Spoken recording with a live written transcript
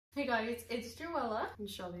Hey guys, it's Joella and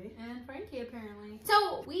Shelby and Frankie apparently.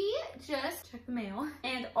 So we just checked the mail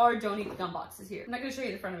and our Don't Eat the Gum box is here. I'm not gonna show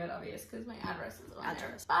you the front of it, obvious, because my address is on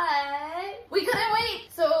there. But we couldn't wait,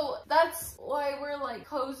 so that's why we're like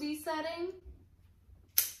cozy setting.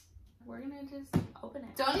 We're gonna just open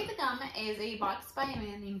it. Don't Eat the Gum is a box by a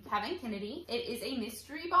man named Kevin Kennedy. It is a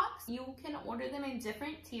mystery box. You can order them in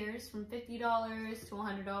different tiers from $50 to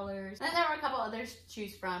 $100. Then there were a couple others to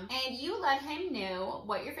choose from. And you let him know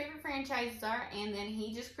what your favorite franchises are, and then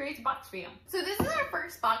he just creates a box for you. So this is our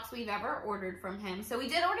first box we've ever ordered from him. So we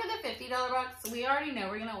did order the $50 box. We already know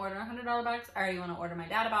we're gonna order a $100 box. I already wanna order my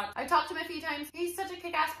dad a box. I've talked to him a few times. He's such a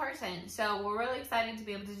kick-ass person. So we're really excited to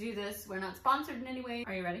be able to do this. We're not sponsored in any way.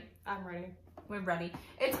 Are you ready? I'm ready. We're ready.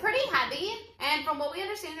 It's pretty heavy, and from what we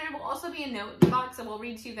understand, there will also be a note in the box that we'll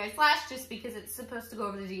read to you guys last, just because it's supposed to go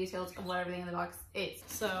over the details of what everything in the box is.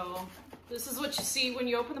 So this is what you see when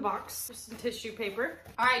you open the box. There's some tissue paper.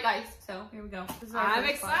 All right, guys. So here we go. I'm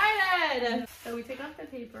excited. So we take off the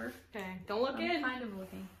paper. Okay, don't look in. Kind of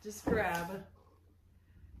looking. Just grab.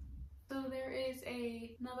 So there is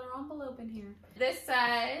another envelope in here. This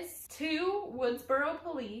says, to Woodsboro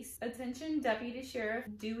Police, attention Deputy Sheriff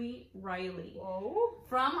Dewey Riley. Whoa.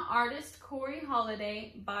 From artist Corey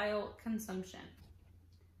Holiday, bile consumption.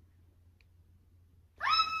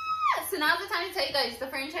 So now's the time to tell you guys the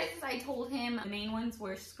franchises I told him. The main ones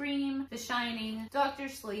were Scream, The Shining, Dr.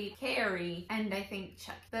 Sleep, Carrie, and I think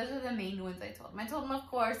Chucky. Those are the main ones I told him. I told him, of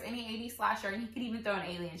course, any 80s slasher, and he could even throw an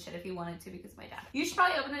alien shit if he wanted to, because my dad. You should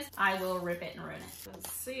probably open this. I will rip it and ruin it.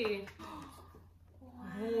 Let's see.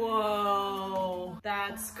 Whoa,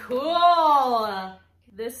 that's cool.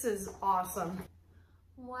 This is awesome.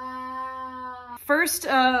 Wow. First,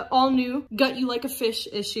 all new Gut You Like a Fish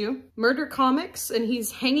issue. Murder Comics, and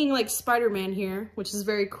he's hanging like Spider-Man here, which is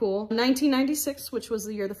very cool. 1996, which was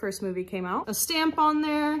the year the first movie came out. A stamp on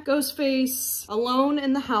there. Ghostface. Alone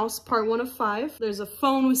in the House, part 1 of 5. There's a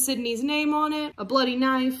phone with Sydney's name on it. A bloody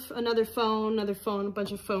knife, another phone, a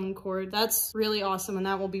bunch of phone cord. That's really awesome, and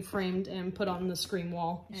that will be framed and put on the Scream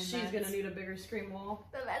wall. And she's gonna need a bigger Scream wall.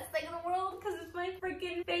 The best thing in the world, because it's my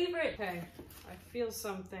freaking favorite. Okay, I feel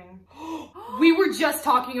something. We were just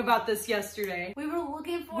talking about this yesterday. We were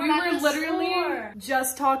looking for it. We were literally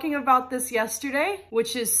just talking about this yesterday,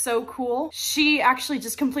 which is so cool. She actually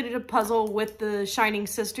just completed a puzzle with the Shining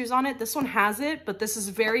sisters on it. This one has it, but this is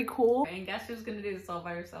very cool. And guess who's gonna do this all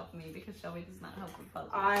by herself? Me, because Shelby does not help with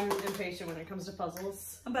puzzles. I'm impatient when it comes to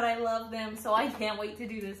puzzles. But I love them, so I can't wait to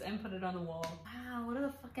do this and put it on the wall. Wow, what are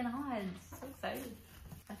the fucking odds? So excited.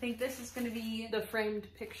 I think this is going to be the framed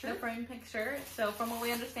picture. The framed picture. So from what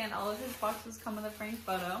we understand, all of his boxes come with a framed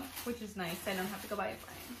photo, which is nice. I don't have to go buy a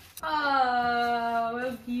frame.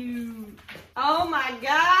 Oh, cute. Oh my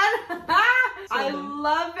god. I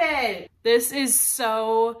love it. This is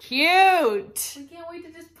so cute. We can't wait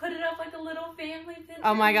to just put it up like a little family picture.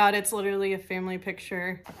 Oh my god, it's literally a family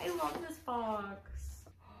picture. I love this box.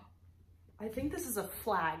 I think this is a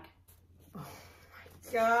flag.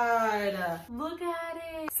 God. Look at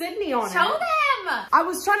it. Sydney on it. Show them. I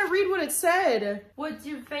was trying to read what it said. What's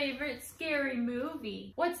your favorite scary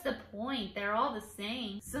movie? What's the point? They're all the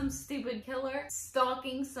same. Some stupid killer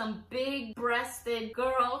stalking some big-breasted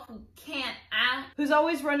girl who can't act. Who's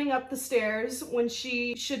always running up the stairs when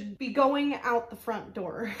she should be going out the front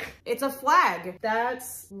door. It's a flag.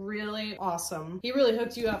 That's really awesome. He really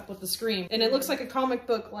hooked you up with the Scream. And it looks like a comic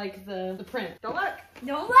book like the print. Don't look.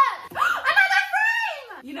 Don't look.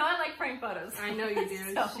 You know I like frame photos. I know you do.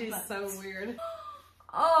 She's so weird.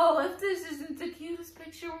 Oh, if this isn't the cutest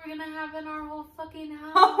picture we're gonna have in our whole fucking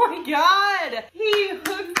house. Oh my god! He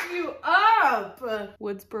hooked you up!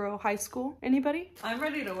 Woodsboro High School. Anybody? I'm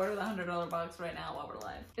ready to order the $100 box right now while we're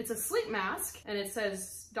live. It's a sleep mask, and it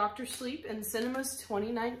says Dr. Sleep in cinemas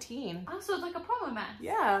 2019. Oh, so it's like a promo mask.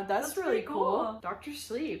 Yeah, that's really cool. cool. Dr.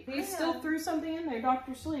 Sleep. He still threw something in there,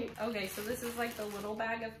 Dr. Sleep. Okay, so this is like the little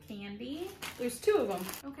bag of candy. There's 2 of them.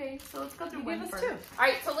 Okay, so let's go through one first. 2. All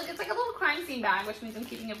right, so look, it's like a little crime scene bag, which means I'm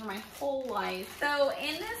keeping it for my whole life. So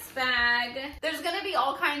in this bag, there's gonna be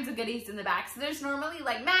all kinds of goodies in the back. So there's normally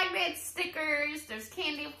like magnets, stickers, there's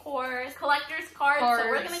candy, of course, collector's cards. So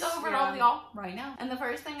we're gonna go over it all with y'all right now. And the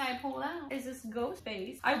first thing I pulled out is this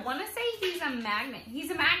Ghostface. I wanna say he's a magnet. He's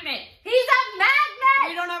a magnet. He's a magnet!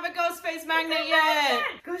 We don't have a Ghostface magnet yet.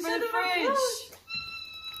 Go for show the them our fridge. post.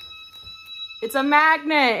 It's a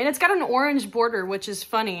magnet, and it's got an orange border, which is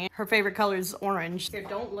funny. Her favorite color is orange. Here,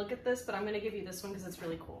 don't look at this, but I'm gonna give you this one because it's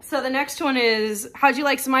really cool. So the next one is, how'd you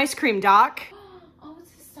like some ice cream, Doc? Oh,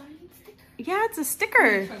 it's a starting sticker. Yeah, it's a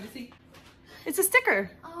sticker. Trying to see. It's a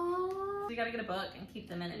sticker. Oh. You gotta get a book and keep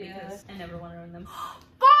them in it because I never want to ruin them.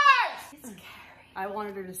 Guys! It's Carrie. I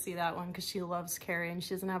wanted her to see that one because she loves Carrie and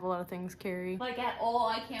she doesn't have a lot of things Carrie. Like at all,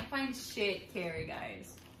 I can't find shit Carrie,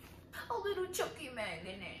 guys. A little Chucky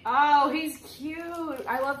magnet. Oh, he's cute.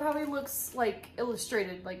 I love how he looks like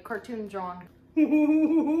illustrated, like cartoon drawn.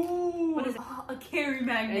 What is it? Oh, a Carrie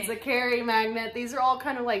magnet. It's a Carrie magnet. These are all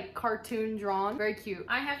kind of like cartoon drawn. Very cute.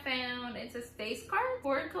 I have found, it says face card.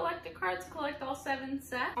 4 collector cards, collect all 7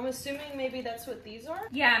 sets. I'm assuming maybe that's what these are?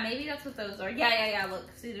 Yeah, maybe that's what those are. Yeah. Look,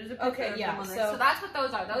 see, there's a picture of them on there. So that's what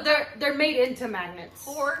those are. They're made into magnets.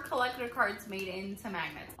 4 collector cards made into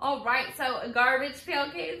magnets. All right, so Garbage Pail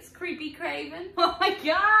Kids, Creepy Craven. Oh my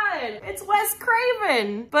god! It's Wes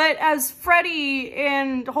Craven, but as Freddy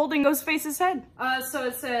and holding Ghostface's head. So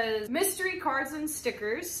it says, mystery cards and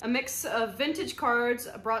stickers, a mix of vintage cards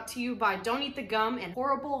brought to you by Don't Eat the Gum and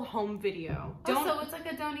Horrible Home Video. So it's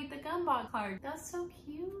like a Don't Eat the Gum box card. That's so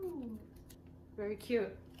cute. Very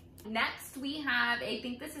cute. Next, we have, I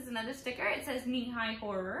think this is another sticker. It says Knee-High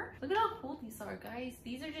Horror. Look at how cool these are, guys.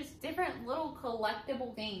 These are just different little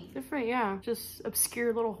collectible things. Different, yeah. Just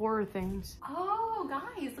obscure little horror things. Oh,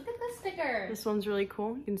 guys, look at this sticker. This one's really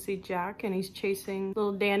cool. You can see Jack, and he's chasing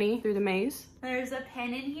little Danny through the maze. There's a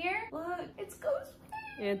pen in here. Look, it's Ghostface.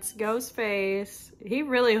 It's Ghostface. He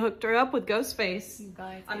really hooked her up with Ghostface. You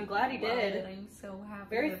guys, I'm glad he did. I'm so happy.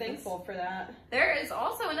 Very thankful for that. There is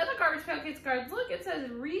also another Garbage Pail Kids card. Look, it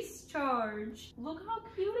says Recharge. Look how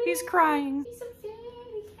cute he is. He's crying. He's so sad.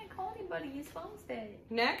 He can't call anybody. His phone's dead.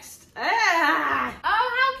 Next. Oh,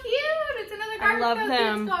 how cute. It's another Garbage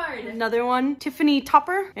Pail Kids card. Another one. Tiffany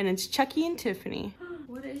Topper. And it's Chucky and Tiffany.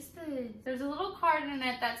 What is this? There's a little card in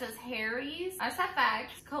it that says Harry's, SFX,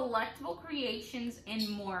 Collectible Creations, and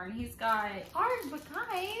more. And he's got cards, but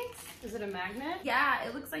guys. Is it a magnet? Yeah,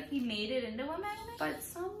 it looks like he made it into a magnet. But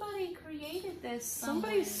somebody created this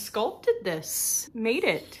Somebody sculpted this. Made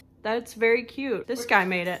it. That's very cute. This guy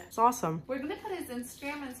made it. It's awesome. We're gonna put his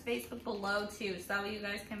Instagram and his Facebook below too, so that way you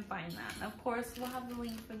guys can find that. And of course, we'll have the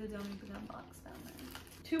link for the Don't Eat the Gum box down there.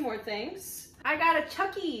 2 more things. I got a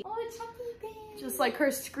Chucky. Oh, a Chucky thing. Just like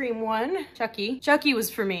her Scream one. Chucky. Chucky was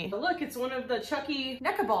for me. But look, it's one of the Chucky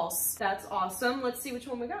NECA balls. That's awesome. Let's see which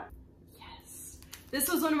one we got. Yes. This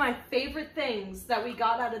was one of my favorite things that we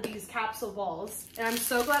got out of these capsule balls. And I'm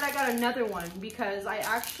so glad I got another one because I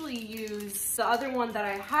actually use the other one that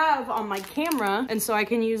I have on my camera. And so I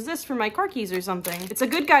can use this for my car keys or something. It's a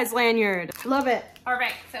Good Guys lanyard. Love it. All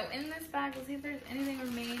right, so in this bag, let's see if there's anything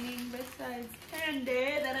remaining besides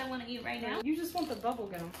candy that I want to eat right now. You just want the bubble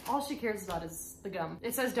gum. All she cares about is the gum.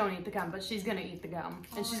 It says don't eat the gum, but she's gonna eat the gum.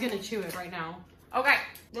 And she's gonna chew it right now. Okay.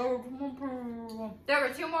 There were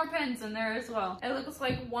 2 more pins in there as well. It looks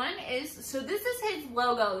like one is, so this is his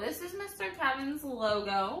logo. This is Mr. Kevin's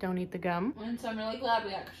logo. Don't eat the gum. And so I'm really glad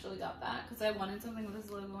we actually got that because I wanted something with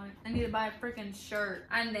his logo on it. I need to buy a freaking shirt.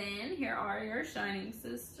 And then here are your Shining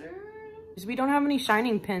Sisters. We don't have any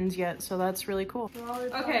Shining pins yet, so that's really cool.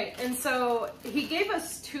 Okay, and so he gave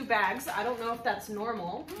us 2 bags. I don't know if that's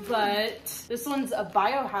normal, but this one's a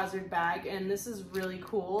biohazard bag, and this is really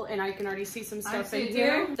cool. And I can already see some stuff in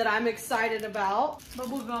here that I'm excited about.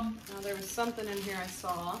 Bubblegum. Oh, there was something in here I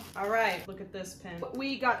saw. All right, look at this pin.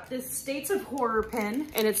 We got this States of Horror pin,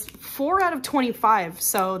 and it's 4 out of 25,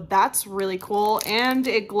 so that's really cool. And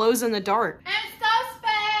it glows in the dark. It's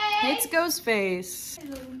Ghostface! It's Ghostface. I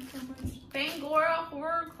love him so much. Bangora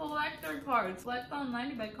Horror Collector Cards. Select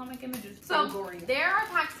online by Comic Images. So, there are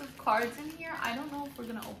packs of cards in here. I don't know if we're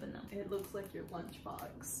gonna open them. It looks like your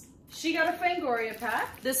lunchbox. She got a Fangoria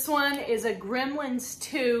pack. This one is a Gremlins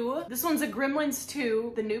 2. This one's a Gremlins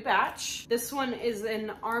 2, the new batch. This one is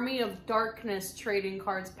an Army of Darkness trading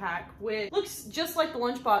cards pack, which looks just like the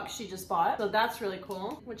lunchbox she just bought. So that's really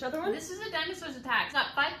cool. Which other one? This is a Dinosaurs Attack. It's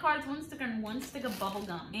got 5 cards, 1 sticker, and 1 stick of bubble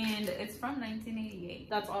gum. And it's from 1988.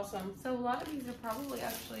 That's awesome. So a lot of these are probably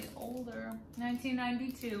actually older.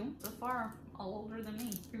 1992. So far, all older than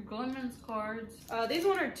me. Your Goldman's cards. These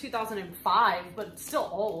ones are 2005, but still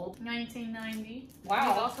old. 1990.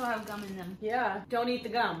 Wow. These also have gum in them. Yeah. Don't eat the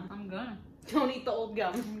gum. I'm gonna. Don't eat the old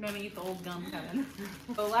gum. I'm gonna eat the old gum, Kevin.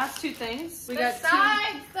 The last 2 things. We Besides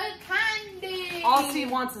got 2. the candy. All she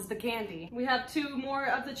wants is the candy. We have 2 more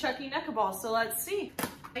of the Chucky NECA balls, so let's see.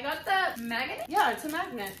 I got the magnet? Yeah, it's a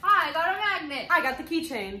magnet. I got a magnet. I got the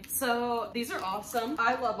keychain. So these are awesome.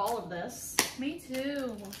 I love all of this. Me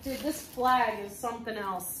too. Dude, this flag is something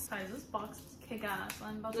else. Guys, this box is kick-ass.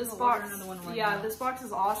 I'm about This to box, order another one right yeah, now. this box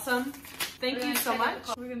is awesome. Thank you so much.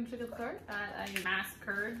 We're gonna check out the card. A mask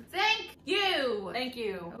card. Thank you. Thank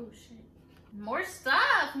you. Oh shit. More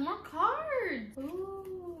stuff. More cards.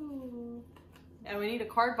 Ooh. And we need a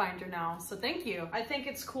card binder now, so thank you. I think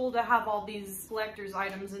it's cool to have all these collector's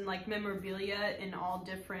items and like memorabilia in all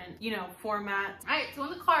different, you know, formats. Alright, so on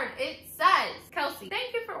the card, it says, Kelsey,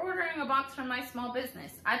 thank you for ordering a box from my small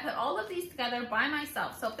business. I put all of these together by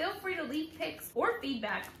myself, so feel free to leave pics or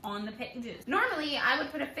feedback on the pages. Normally, I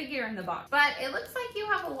would put a figure in the box, but it looks like you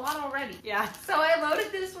have a lot already. Yeah. So I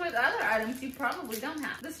loaded this with other items you probably don't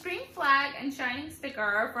have. The Scream flag and shining sticker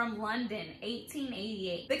are from London,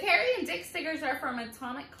 1888. The Carrie and Dick stickers are from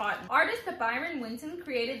Atomic Cotton. Artist Byron Winton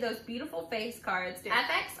created those beautiful face cards. Yeah.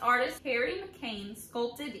 FX artist Harry McCain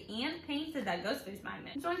sculpted and painted that Ghostface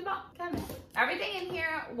magnet. Join the box, Kevin. Everything in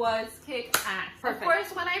here was kick-ass. Perfect. Of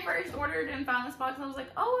course, when I first ordered and found this box, I was like,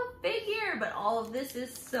 oh, a figure, but all of this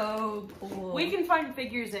is so cool. We can find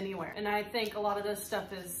figures anywhere, and I think a lot of this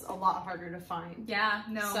stuff is a lot harder to find. Yeah,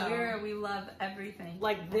 no, So- we love everything.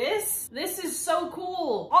 Like this is so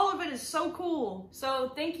cool. All of it is so cool.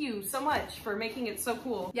 So thank you so much for making it so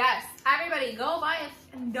cool. Yes, everybody go buy it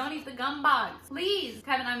and don't eat the gum box. Please.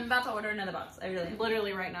 Kevin, I'm about to order another box. I really am.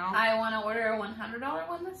 Literally right now. I want to order a $100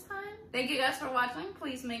 one this time. Thank you guys for watching.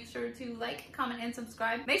 Please make sure to like, comment, and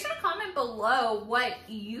subscribe. Make sure to comment below what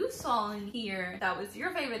you saw in here that was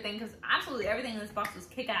your favorite thing, because absolutely everything in this box was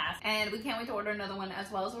kick-ass. And we can't wait to order another one,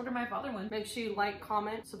 as well as order my father one. Make sure you like,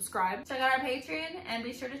 comment, subscribe. Check out our Patreon, and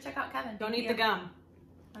be sure to check out Kevin. Don't Thank eat the you. gum.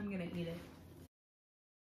 I'm gonna eat it.